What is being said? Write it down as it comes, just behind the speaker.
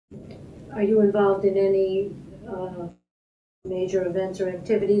Are you involved in any major events or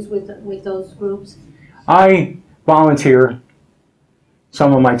activities with those groups? I volunteer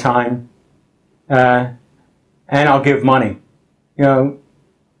some of my time, and I'll give money. You know,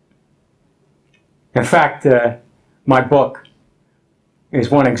 in fact, my book is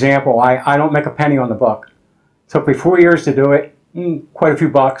one example. I don't make a penny on the book. It took me 4 years to do it, quite a few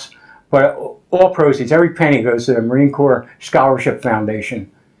bucks, but all proceeds, every penny goes to the Marine Corps Scholarship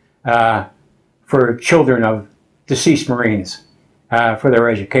Foundation for children of deceased Marines for their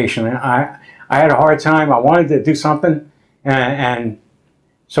education. And I had a hard time. I wanted to do something, and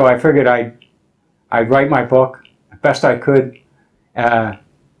so I figured I'd write my book the best I could,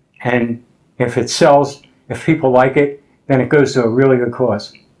 and if it sells, if people like it, then it goes to a really good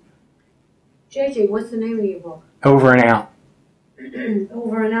cause. JJ, what's the name of your book? Over and Out.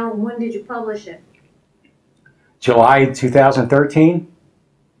 Over and Out. When did you publish it? July 2013.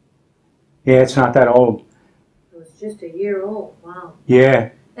 Yeah, it's not that old. It was just a year old. Wow. Yeah.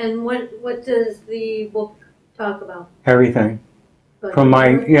 And what does the book talk about? Everything. But From my,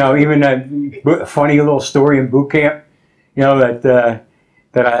 you know, even that funny little story in boot camp, you know, that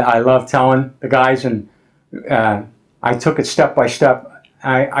I love telling the guys, and I took it step by step.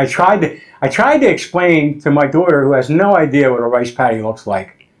 I tried to explain to my daughter, who has no idea what a rice patty looks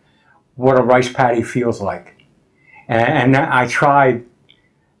like, what a rice patty feels like, and I tried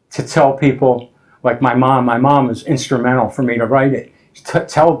to tell people, like my mom. My mom was instrumental for me to write it.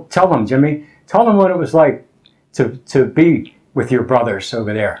 Tell them, Jimmy, tell them what it was like to be with your brothers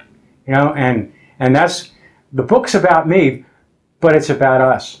over there, you know, and that's, the book's about me, but it's about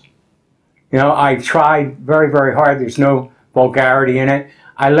us. You know, I tried very, very hard. There's no vulgarity in it.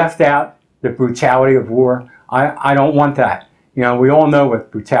 I left out the brutality of war. I don't want that. You know, we all know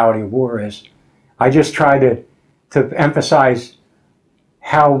what brutality of war is. I just tried to emphasize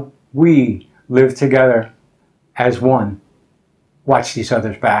how we live together as one, watched each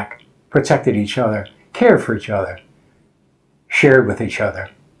other's back, protected each other, cared for each other, shared with each other.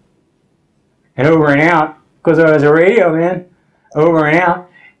 And Over and Out, because I was a radio man, Over and Out,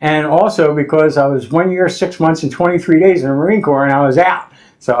 and also because I was 1 year, 6 months, and 23 days in the Marine Corps, and I was out.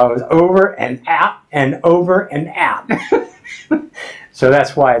 So I was over and out and over and out. So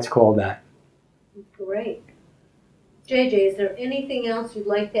that's why it's called that. Great. JJ, is there anything else you'd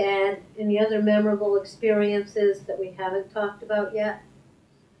like to add? Any other memorable experiences that we haven't talked about yet?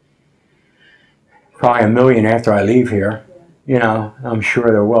 Probably a million after I leave here. Yeah. You know, I'm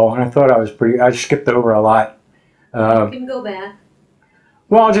sure there will. And I thought I skipped over a lot. You can go back.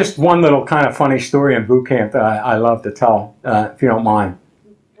 Well, just one little kind of funny story in boot camp that I love to tell, if you don't mind.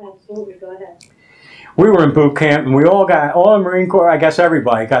 Absolutely, go ahead. We were in boot camp, and all the Marine Corps, I guess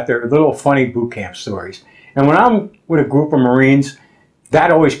everybody, got their little funny boot camp stories. And when I'm with a group of Marines,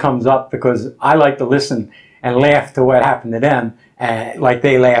 that always comes up because I like to listen and laugh to what happened to them, like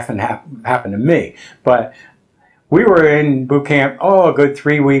they laugh and happened to me. But we were in boot camp, a good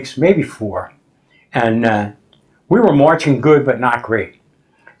 3 weeks, maybe 4. And we were marching good, but not great.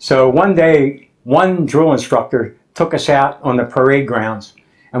 So one day, one drill instructor took us out on the parade grounds,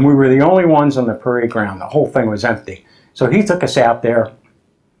 and we were the only ones on the parade ground. The whole thing was empty. So he took us out there,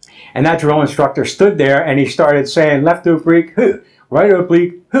 and that drill instructor stood there, and he started saying, left oblique, huh, right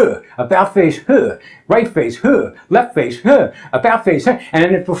oblique, huh, about face, huh, right face, huh, left face, huh, about face, huh. And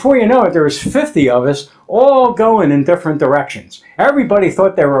then before you know it, there was 50 of us all going in different directions. Everybody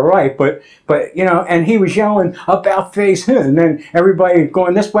thought they were right, but you know, and he was yelling about face, huh, and then everybody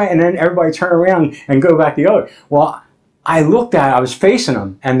going this way, and then everybody turn around and go back the other. Well, I looked at it, I was facing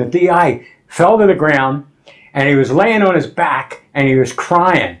him, and the DI fell to the ground, and he was laying on his back, and he was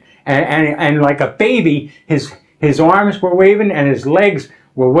crying, and like a baby, his arms were waving, and his legs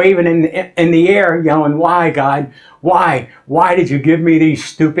were waving in the air, yelling, "Why, God? Why? Why did you give me these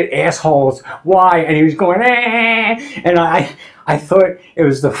stupid assholes? Why?" And he was going, "Eh!" And I thought it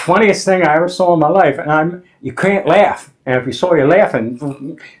was the funniest thing I ever saw in my life. And you can't laugh. And if he saw you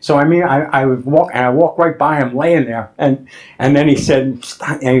laughing, so I mean, I would walk, and I walked right by him laying there. And then he said,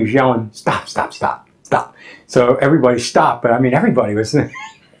 "Stop," and he was yelling, "Stop, stop, stop, stop." So everybody stopped, but I mean, everybody was there.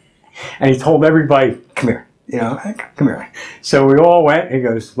 And he told everybody, "Come here. You know, come here." So we all went, and he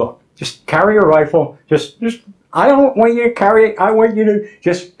goes, "Look, just carry your rifle. Just, I don't want you to carry it. I want you to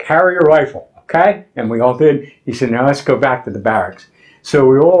just carry your rifle, okay?" And we all did. He said, "Now let's go back to the barracks." So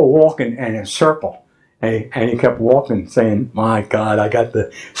we were all walking in a circle, and he kept walking, saying, "My God, I got the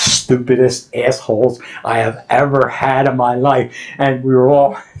stupidest assholes I have ever had in my life." And we were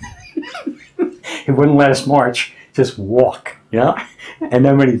all, he wouldn't let us march, just walk, you know? And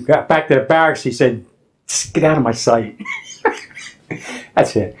then when he got back to the barracks, he said, "Just get out of my sight."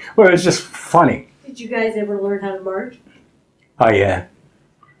 That's it. Well, it was just funny. Did you guys ever learn how to march? Oh, yeah.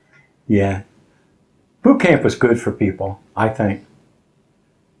 Yeah. Boot camp was good for people, I think.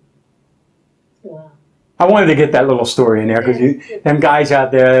 Wow. I wanted to get that little story in there because them guys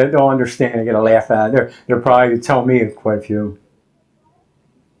out there don't understand. They get a laugh at it. They're probably telling me quite a few.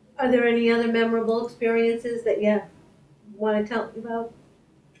 Are there any other memorable experiences that you want to tell me about?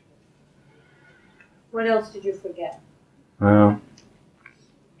 What else did you forget?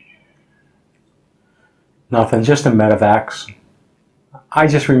 Nothing, just the medevacs. I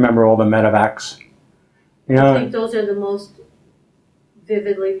just remember all the medevacs. You know, I think those are the most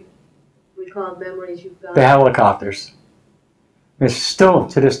vividly recalled memories you've got. the helicopters. It's still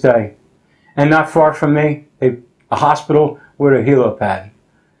to this day. And not far from me, a hospital with a helipad.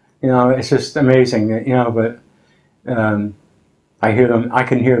 You know, it's just amazing, you know, but I hear them, I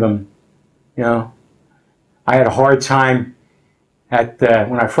can hear them, you know. I had a hard time at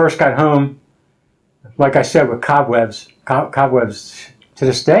when I first got home, like I said, with cobwebs. Cobwebs, to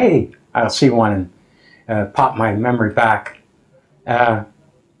this day, I'll see one and pop my memory back. And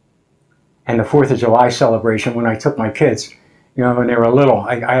the 4th of July celebration when I took my kids, you know, when they were little,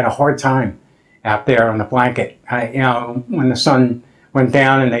 I had a hard time out there on the blanket. You know, when the sun went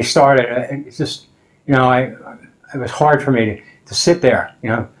down and they started, it's just, you know, it was hard for me to sit there, you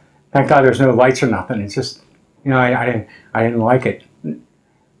know. Thank God there's no lights or nothing. It's just, you know, I didn't like it. You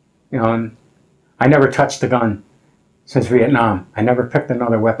know, and I never touched the gun since Vietnam. I never picked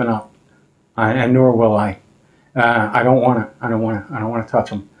another weapon up, and nor will I. I don't want to. I don't want to touch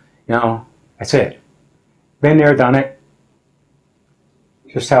them. You know, that's it. Been there, done it.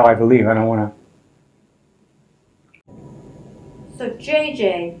 Just how I believe. I don't want to. So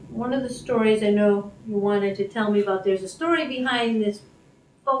JJ, one of the stories I know you wanted to tell me about, there's a story behind this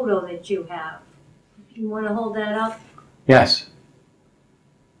photo that you have. You want to hold that up? Yes.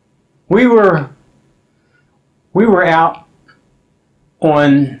 We were out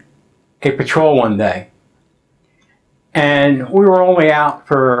on a patrol one day, and we were only out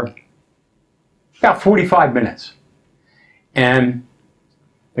for about 45 minutes. And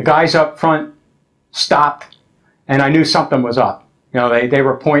the guys up front stopped, and I knew something was up. You know, they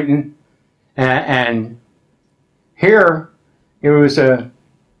were pointing, and here it was a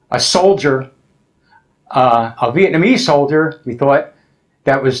soldier, a Vietnamese soldier, we thought,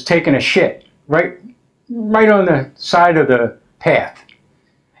 that was taking a shit right on the side of the path.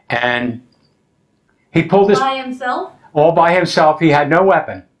 And he pulled his... By himself? All by himself. He had no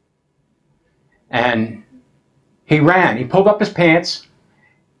weapon. And he ran. He pulled up his pants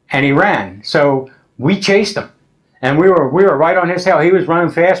and he ran. So we chased him. And we were right on his tail. He was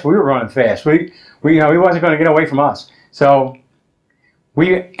running fast. We were running fast. We you know, he wasn't going to get away from us. So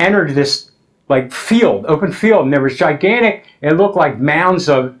we entered this like field, open field, and there was gigantic. It looked like mounds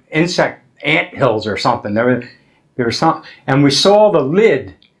of ant hills or something. There was some, and we saw the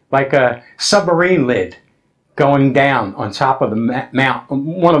lid, like a submarine lid, going down on top of the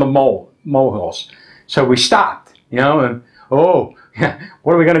one of the molehills. So we stopped, you know, and oh,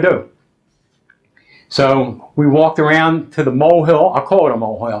 what are we going to do? So we walked around to the molehill. I'll call it a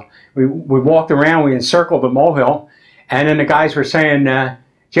molehill. We walked around. We encircled the molehill, and then the guys were saying,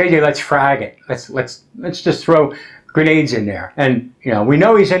 "JJ, let's frag it. Let's just throw grenades in there." And you know, we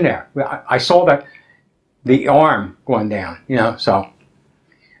know he's in there. I saw the arm going down. You know, so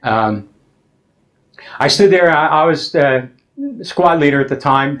I stood there. I was the squad leader at the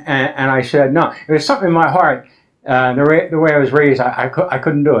time, and I said, "No." It was something in my heart. The way I was raised, I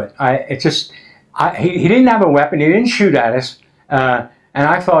couldn't do it. He didn't have a weapon. He didn't shoot at us, and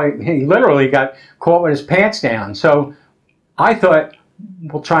I thought he literally got caught with his pants down. So I thought,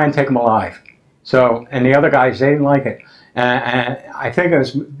 we'll try and take him alive. So, and the other guys, they didn't like it. And I think it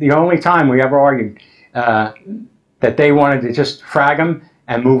was the only time we ever argued that they wanted to just frag him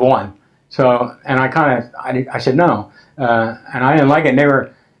and move on. So, and I said no, and I didn't like it. And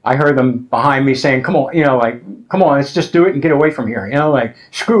I heard them behind me saying, "Come on, you know, like, come on, let's just do it and get away from here." You know, like,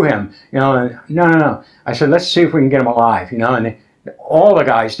 screw him. You know, and, no. I said, let's see if we can get him alive. You know, and all the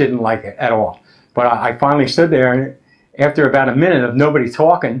guys didn't like it at all. But I finally stood there, and after about a minute of nobody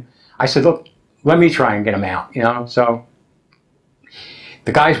talking, I said, "Look, let me try and get him out." You know, so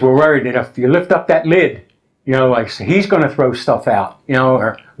the guys were worried that if you lift up that lid, you know, like, so he's going to throw stuff out, you know,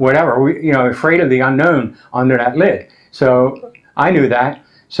 or whatever. You know, afraid of the unknown under that lid. So I knew that.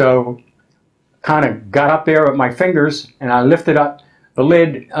 So kind of got up there with my fingers, and I lifted up the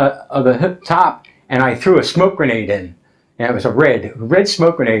lid of the top, and I threw a smoke grenade in. And it was a red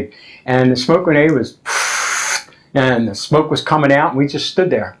smoke grenade. And the smoke grenade was, and the smoke was coming out, and we just stood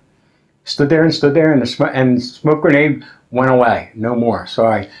there. stood there, and the smoke grenade went away, no more. So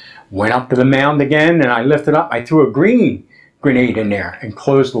I went up to the mound again, and I lifted up. I threw a green grenade in there and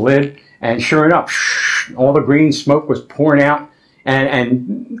closed the lid, and sure enough, all the green smoke was pouring out,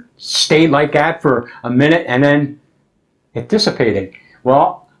 and stayed like that for a minute, and then it dissipated.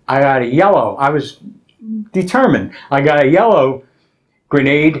 Well, I got a yellow. I was determined. I got a yellow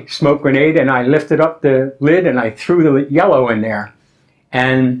grenade, smoke grenade, and I lifted up the lid and I threw the yellow in there.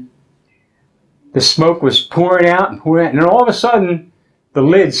 And the smoke was pouring out, and then all of a sudden, the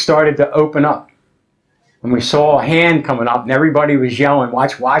lid started to open up. And we saw a hand coming up, and everybody was yelling,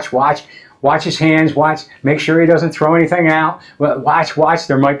 watch, watch, watch. Watch his hands, watch, make sure he doesn't throw anything out. Watch, watch,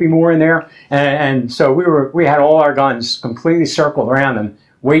 there might be more in there. And so we had all our guns completely circled around him,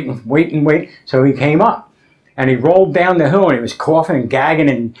 waiting. So he came up, and he rolled down the hill, and he was coughing and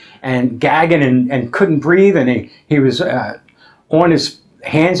gagging and couldn't breathe, and he was on his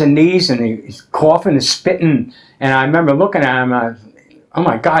hands and knees, and he's coughing and spitting. And I remember looking at him, oh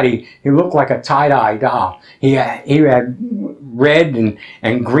my God, he looked like a tie-dye doll. He had red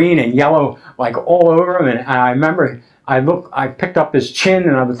and green and yellow like all over him. And I remember I picked up his chin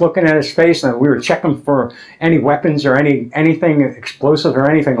and I was looking at his face, and we were checking for any weapons or anything explosive or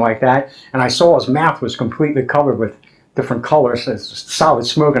anything like that. And I saw his mouth was completely covered with different colors, solid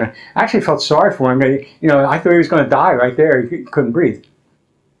smoke. And I actually felt sorry for him. You know, I thought he was going to die right there. He couldn't breathe.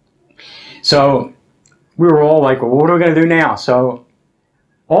 So we were all like, well, what are we going to do now? So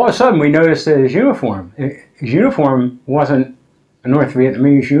all of a sudden, we noticed that his uniform wasn't a North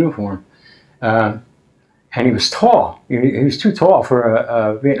Vietnamese uniform, and he was tall. He was too tall for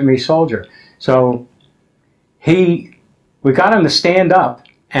a Vietnamese soldier. So we got him to stand up,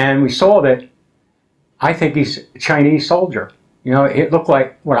 and we saw that I think he's a Chinese soldier. You know, it looked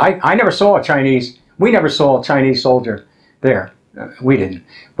like I never saw a Chinese. We never saw a Chinese soldier there. We didn't,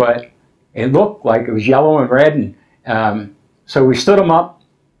 but it looked like it was yellow and red, and so we stood him up.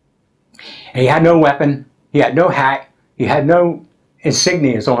 And he had no weapon, he had no hat, he had no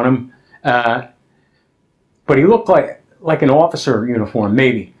insignias on him, but he looked like an officer uniform,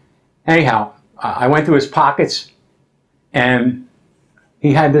 maybe. Anyhow, I went through his pockets, and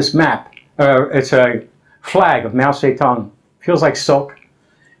he had this map. It's a flag of Mao Zedong. Feels like silk.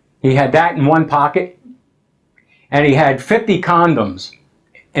 He had that in one pocket, and he had 50 condoms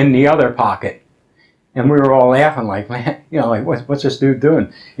in the other pocket. And we were all laughing like, man, you know, like, what's this dude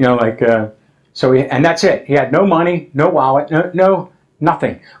doing? You know, like, and that's it. He had no money, no wallet,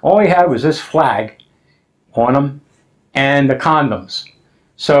 nothing. All he had was this flag on him and the condoms.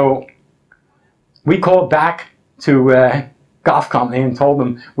 So we called back to golf company and told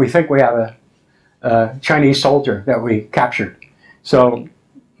them, we think we have a Chinese soldier that we captured. So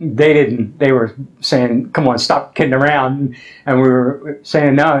they were saying, come on, stop kidding around. And we were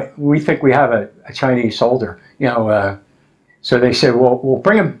saying, no, we think we have a Chinese soldier. You know, so they said, well, we'll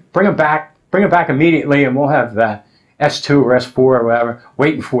bring him back immediately, and we'll have S2 or S4 or whatever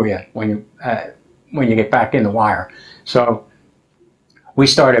waiting for you when you get back in the wire. So we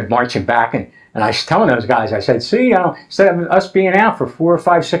started marching back, and I was telling those guys, I said, see, you know, instead of us being out for 4 or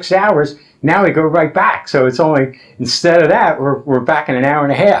 5, 6 hours, now we go right back. So it's only, instead of that, we're back in an hour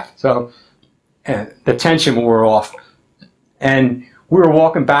and a half. So the tension wore off. And we were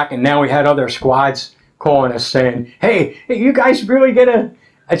walking back, and now we had other squads calling us saying, hey, you guys really get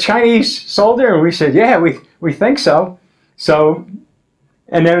a Chinese soldier? And we said, yeah, we think so. So,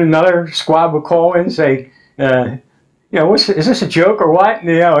 and then another squad would call in and say, you know, is this a joke or what?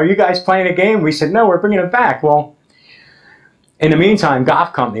 You know, are you guys playing a game? We said, no, we're bringing it back. Well, in the meantime,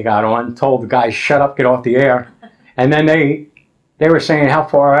 golf company got on, told the guys, shut up, get off the air. And then they were saying, how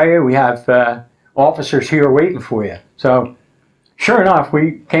far are you? We have officers here waiting for you. So sure enough,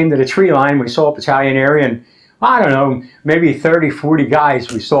 we came to the tree line. We saw a battalion area, and I don't know, maybe 30, 40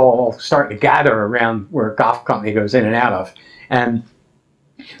 guys we saw all starting to gather around where golf company goes in and out of. And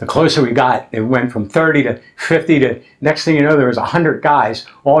the closer we got, it went from 30 to 50 to, next thing you know, there was 100 guys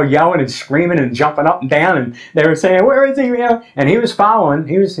all yelling and screaming and jumping up and down, and they were saying, where is he? You know? And he was following.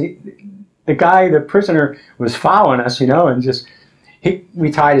 The guy, the prisoner, was following us, you know, and just,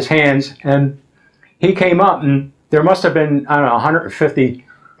 we tied his hands, and he came up, and there must have been, I don't know, 150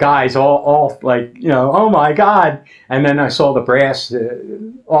 guys all like, you know, oh my God. And then I saw the brass,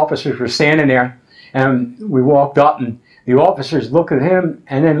 the officers were standing there, and we walked up, and the officers looked at him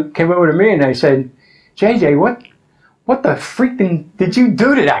and then came over to me, and they said, JJ, what the freaking did you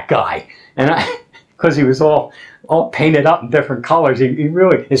do to that guy? And because he was all painted up in different colors, he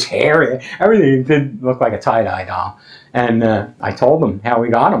really, his hair, everything did look like a tie-dye doll. And I told them how we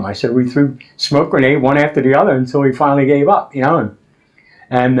got him. I said, we threw smoke grenade one after the other until he finally gave up, you know.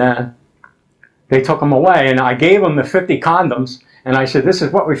 And they took them away, and I gave them the 50 condoms, and I said, "This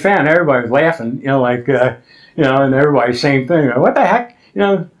is what we found." Everybody was laughing, you know, like, you know, and everybody same thing. What the heck, you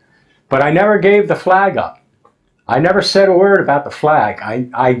know? But I never gave the flag up. I never said a word about the flag.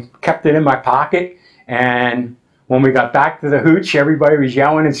 I kept it in my pocket, and when we got back to the hooch, everybody was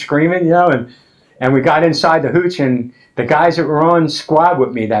yelling and screaming, you know, and we got inside the hooch, and the guys that were on squad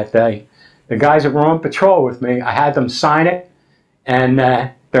with me that day, the guys that were on patrol with me, I had them sign it, and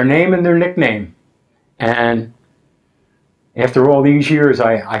their name and their nickname. And after all these years,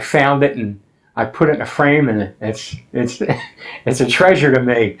 I found it, and I put it in a frame, and it's a treasure to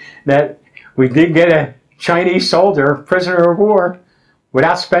me that we did get a Chinese soldier, prisoner of war,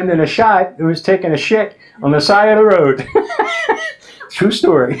 without spending a shot, who was taking a shit on the side of the road. True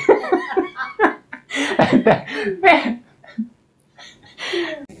story.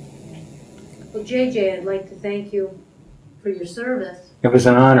 Well, JJ, I'd like to thank you for your service. It was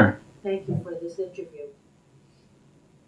an honor. Thank you for this interview.